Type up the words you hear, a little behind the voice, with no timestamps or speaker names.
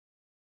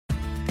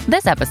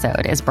This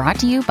episode is brought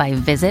to you by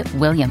Visit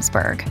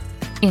Williamsburg.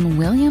 In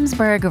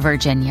Williamsburg,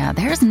 Virginia,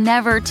 there's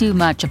never too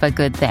much of a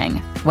good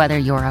thing. Whether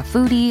you're a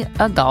foodie,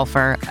 a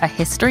golfer, a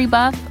history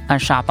buff, a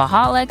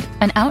shopaholic,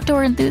 an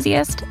outdoor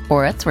enthusiast,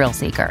 or a thrill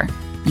seeker,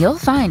 you'll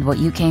find what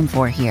you came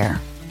for here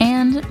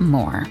and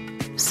more.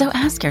 So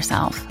ask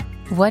yourself,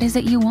 what is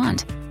it you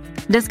want?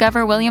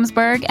 Discover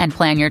Williamsburg and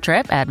plan your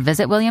trip at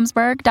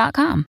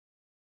visitwilliamsburg.com.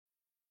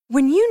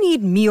 When you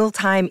need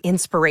mealtime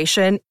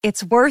inspiration,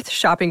 it's worth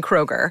shopping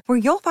Kroger, where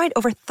you'll find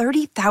over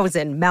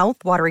 30,000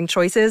 mouth-watering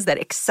choices that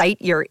excite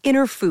your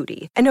inner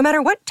foodie. And no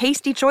matter what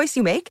tasty choice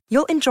you make,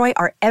 you'll enjoy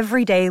our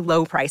everyday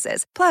low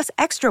prices, plus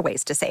extra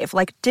ways to save,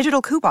 like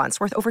digital coupons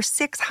worth over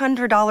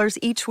 $600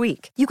 each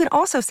week. You can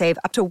also save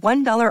up to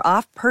 $1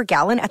 off per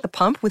gallon at the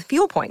pump with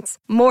fuel points.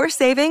 More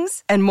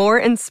savings and more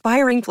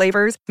inspiring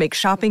flavors make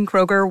shopping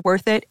Kroger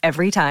worth it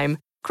every time.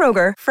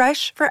 Kroger,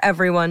 fresh for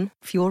everyone.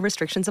 Fuel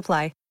restrictions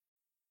apply.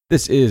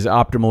 This is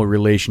Optimal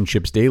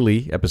Relationships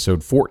Daily,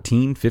 episode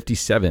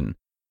 1457,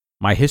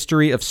 My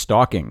History of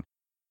Stalking,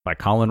 by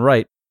Colin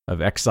Wright of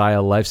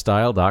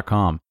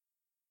ExileLifestyle.com.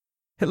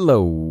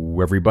 Hello,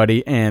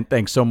 everybody, and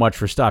thanks so much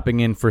for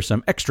stopping in for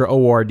some extra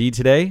ORD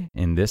today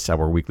in this,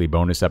 our weekly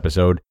bonus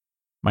episode.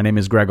 My name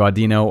is Greg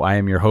Audino. I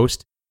am your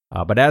host,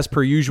 but as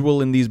per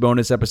usual in these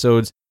bonus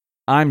episodes,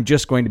 I'm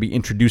just going to be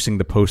introducing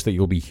the post that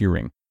you'll be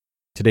hearing.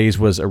 Today's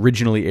was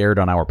originally aired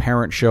on our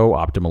parent show,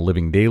 Optimal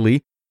Living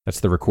Daily. That's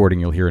the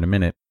recording you'll hear in a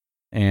minute.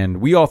 And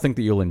we all think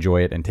that you'll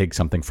enjoy it and take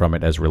something from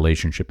it as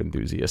relationship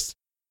enthusiasts.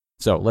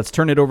 So let's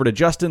turn it over to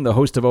Justin, the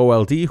host of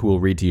OLD, who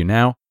will read to you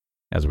now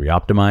as we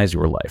optimize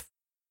your life.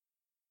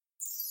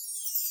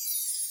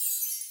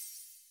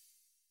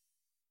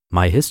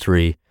 My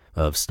History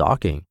of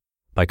Stalking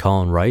by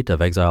Colin Wright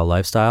of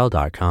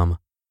ExileLifestyle.com.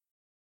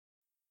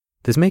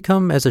 This may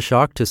come as a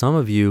shock to some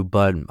of you,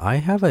 but I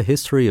have a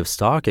history of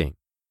stalking.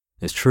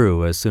 It's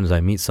true, as soon as I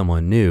meet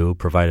someone new,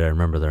 provided I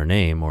remember their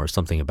name or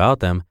something about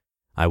them,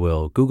 I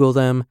will Google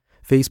them,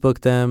 Facebook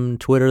them,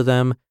 Twitter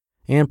them,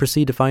 and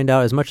proceed to find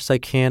out as much as I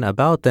can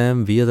about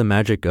them via the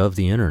magic of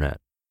the internet.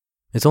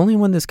 It's only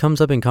when this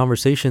comes up in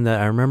conversation that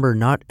I remember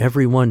not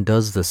everyone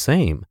does the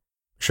same.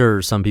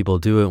 Sure, some people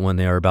do it when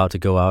they are about to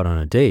go out on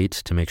a date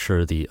to make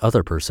sure the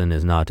other person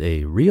is not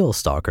a real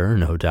stalker,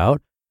 no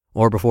doubt,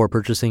 or before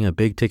purchasing a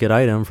big-ticket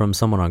item from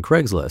someone on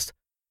Craigslist.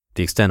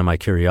 The extent of my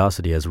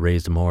curiosity has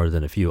raised more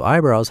than a few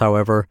eyebrows,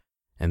 however,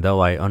 and though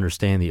I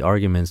understand the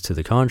arguments to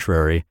the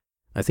contrary,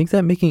 I think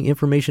that making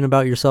information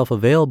about yourself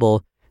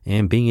available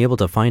and being able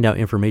to find out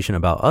information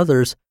about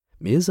others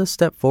is a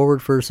step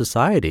forward for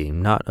society,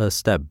 not a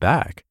step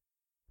back.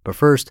 But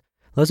first,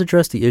 let's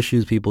address the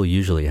issues people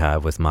usually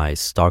have with my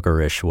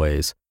stalkerish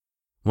ways.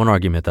 One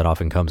argument that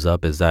often comes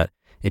up is that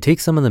it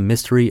takes some of the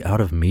mystery out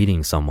of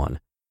meeting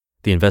someone.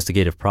 The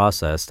investigative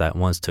process that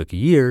once took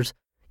years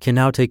can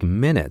now take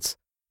minutes,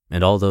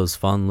 and all those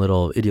fun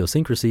little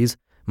idiosyncrasies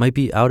might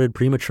be outed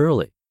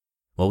prematurely.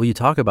 What will you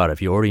talk about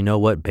if you already know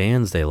what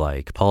bands they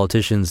like,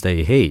 politicians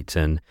they hate,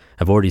 and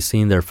have already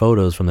seen their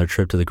photos from their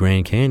trip to the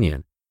Grand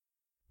Canyon?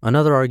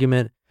 Another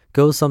argument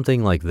goes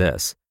something like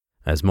this.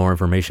 As more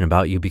information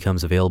about you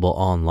becomes available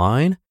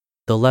online,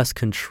 the less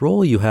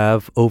control you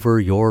have over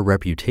your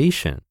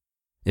reputation.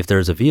 If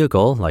there's a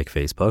vehicle, like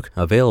Facebook,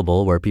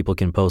 available where people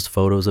can post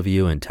photos of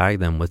you and tag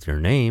them with your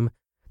name,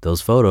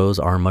 those photos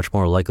are much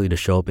more likely to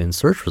show up in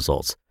search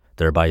results,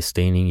 thereby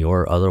staining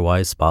your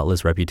otherwise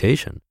spotless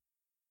reputation.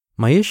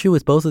 My issue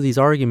with both of these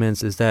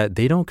arguments is that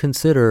they don't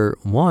consider,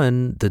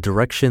 1, the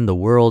direction the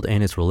world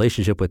and its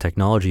relationship with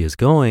technology is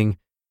going,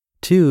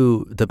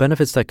 2, the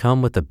benefits that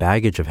come with the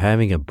baggage of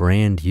having a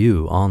brand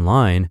you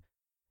online,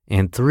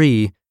 and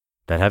 3,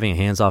 that having a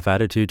hands-off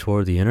attitude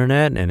toward the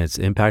internet and its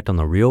impact on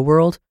the real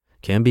world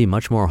can be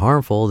much more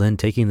harmful than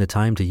taking the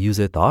time to use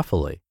it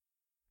thoughtfully.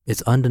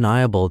 It's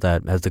undeniable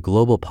that as the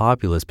global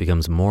populace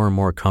becomes more and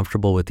more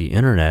comfortable with the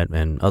internet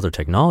and other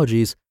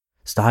technologies,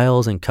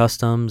 styles and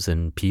customs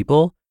and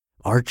people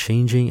are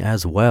changing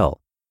as well.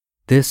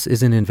 This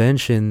is an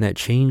invention that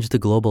changed the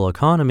global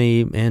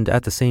economy, and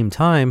at the same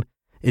time,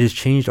 it has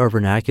changed our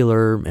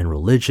vernacular and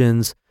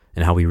religions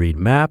and how we read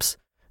maps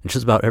and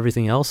just about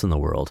everything else in the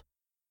world.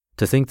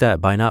 To think that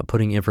by not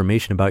putting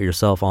information about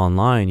yourself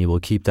online, you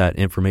will keep that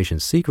information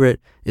secret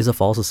is a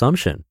false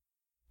assumption.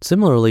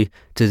 Similarly,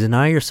 to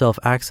deny yourself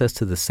access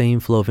to the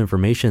same flow of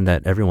information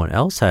that everyone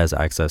else has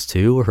access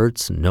to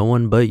hurts no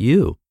one but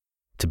you.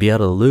 To be out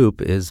of the loop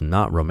is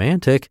not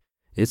romantic,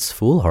 it's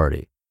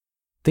foolhardy.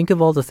 Think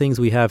of all the things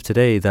we have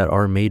today that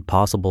are made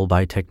possible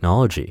by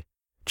technology.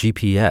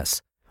 GPS,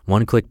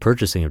 one-click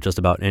purchasing of just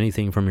about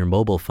anything from your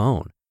mobile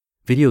phone,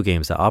 video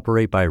games that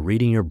operate by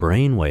reading your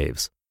brain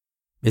waves.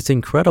 It's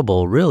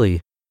incredible,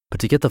 really, but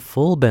to get the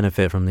full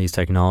benefit from these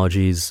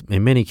technologies,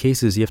 in many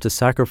cases you have to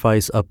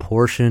sacrifice a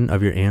portion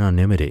of your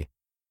anonymity.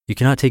 You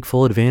cannot take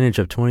full advantage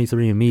of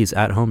 23andMe's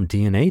at-home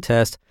DNA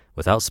test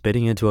without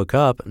spitting into a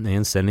cup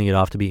and sending it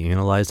off to be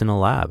analyzed in a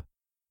lab.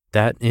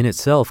 That in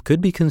itself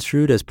could be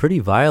construed as pretty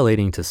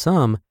violating to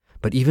some,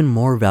 but even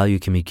more value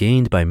can be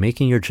gained by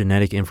making your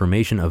genetic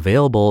information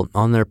available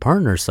on their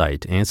partner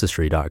site,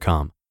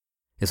 Ancestry.com.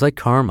 It's like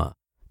karma.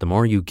 The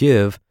more you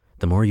give,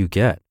 the more you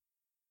get.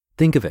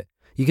 Think of it.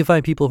 You can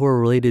find people who are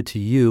related to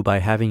you by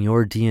having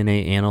your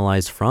DNA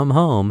analyzed from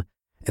home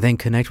and then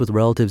connect with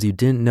relatives you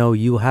didn't know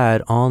you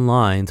had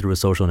online through a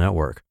social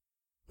network.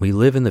 We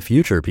live in the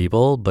future,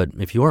 people, but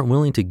if you aren't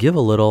willing to give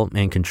a little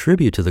and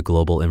contribute to the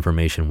global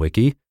information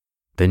wiki,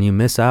 then you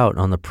miss out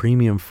on the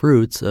premium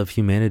fruits of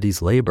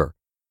humanity's labor.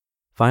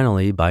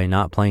 Finally, by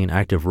not playing an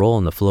active role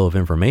in the flow of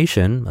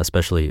information,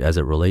 especially as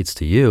it relates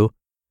to you,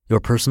 your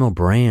personal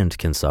brand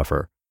can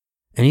suffer.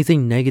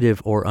 Anything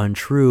negative or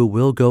untrue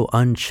will go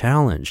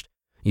unchallenged,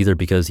 either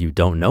because you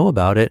don't know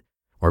about it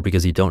or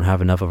because you don't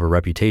have enough of a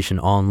reputation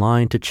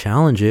online to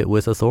challenge it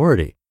with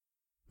authority.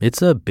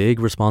 It's a big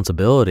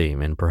responsibility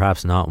and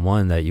perhaps not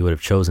one that you would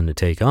have chosen to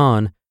take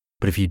on,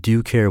 but if you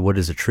do care what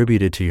is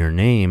attributed to your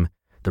name,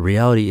 the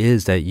reality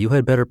is that you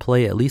had better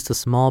play at least a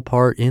small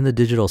part in the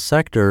digital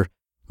sector,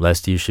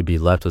 lest you should be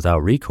left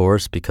without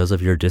recourse because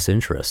of your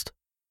disinterest.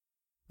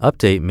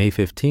 Update May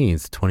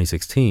 15th,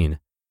 2016.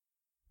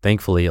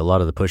 Thankfully, a lot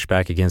of the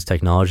pushback against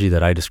technology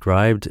that I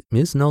described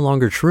is no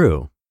longer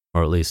true,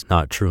 or at least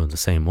not true in the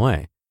same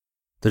way.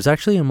 There's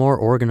actually a more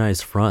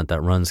organized front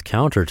that runs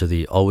counter to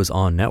the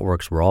always-on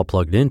networks we're all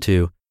plugged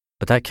into,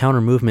 but that counter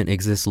movement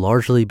exists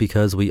largely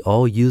because we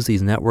all use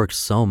these networks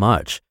so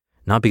much,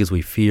 not because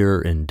we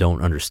fear and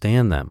don't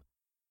understand them.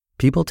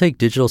 People take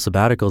digital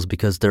sabbaticals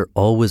because they're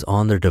always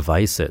on their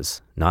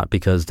devices, not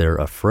because they're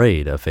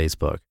afraid of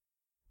Facebook.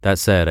 That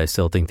said, I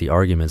still think the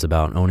arguments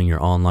about owning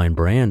your online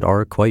brand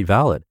are quite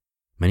valid.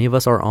 Many of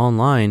us are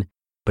online,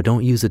 but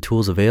don't use the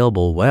tools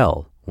available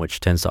well, which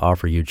tends to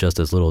offer you just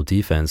as little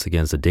defense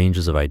against the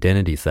dangers of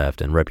identity theft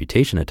and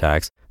reputation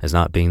attacks as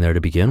not being there to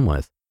begin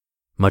with.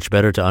 Much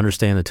better to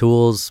understand the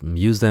tools,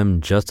 use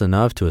them just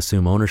enough to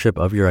assume ownership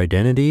of your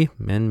identity,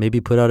 and maybe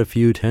put out a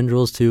few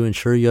tendrils to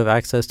ensure you have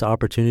access to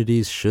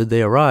opportunities should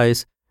they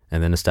arise,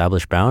 and then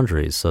establish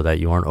boundaries so that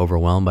you aren't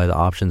overwhelmed by the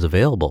options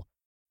available.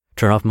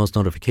 Turn off most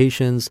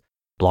notifications,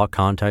 block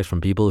contacts from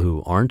people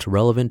who aren't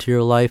relevant to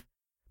your life,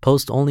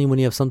 post only when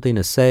you have something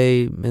to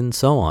say, and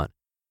so on.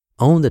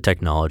 Own the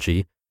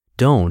technology,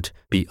 don't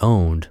be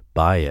owned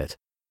by it.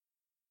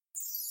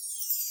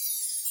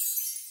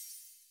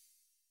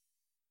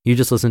 You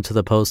just listened to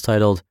the post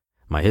titled,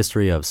 My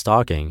History of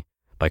Stalking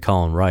by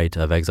Colin Wright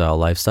of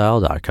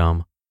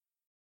ExileLifestyle.com.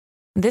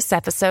 This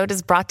episode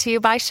is brought to you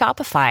by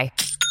Shopify.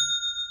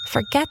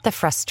 Forget the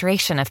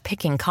frustration of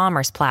picking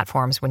commerce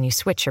platforms when you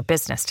switch your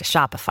business to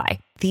Shopify,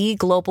 the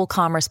global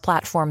commerce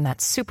platform that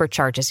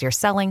supercharges your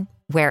selling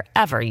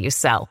wherever you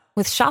sell.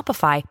 With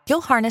Shopify,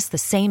 you'll harness the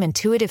same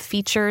intuitive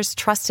features,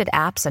 trusted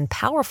apps, and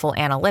powerful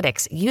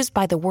analytics used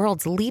by the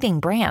world's leading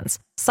brands.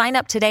 Sign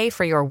up today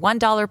for your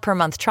 $1 per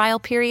month trial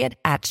period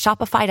at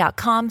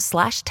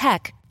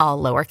shopify.com/tech, all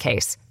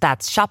lowercase.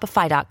 That's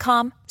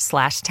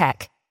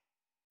shopify.com/tech.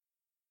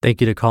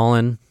 Thank you to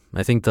Colin.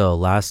 I think the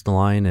last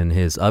line in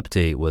his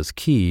update was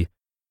key.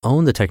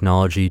 Own the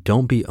technology,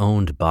 don't be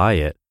owned by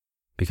it,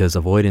 because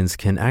avoidance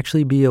can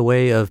actually be a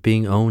way of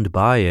being owned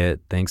by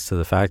it, thanks to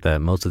the fact that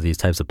most of these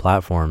types of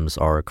platforms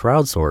are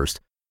crowdsourced.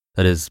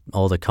 That is,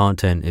 all the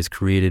content is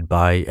created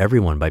by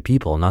everyone, by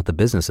people, not the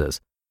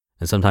businesses.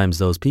 And sometimes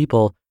those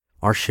people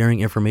are sharing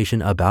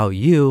information about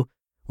you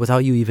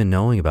without you even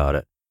knowing about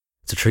it.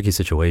 It's a tricky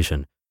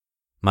situation.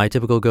 My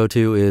typical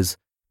go-to is,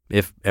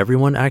 if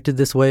everyone acted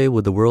this way,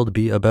 would the world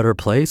be a better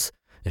place?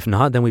 If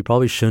not, then we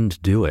probably shouldn't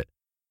do it.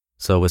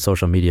 So with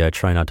social media, I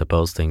try not to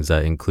post things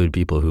that include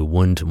people who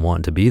wouldn't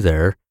want to be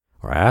there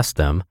or ask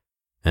them.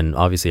 And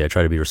obviously I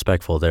try to be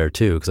respectful there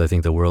too, because I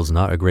think the world's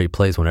not a great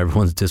place when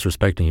everyone's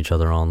disrespecting each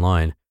other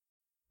online.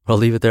 I'll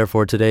leave it there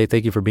for today.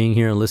 Thank you for being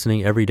here and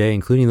listening every day,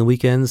 including the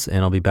weekends.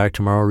 And I'll be back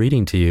tomorrow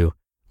reading to you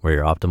where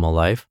your optimal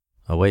life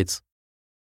awaits.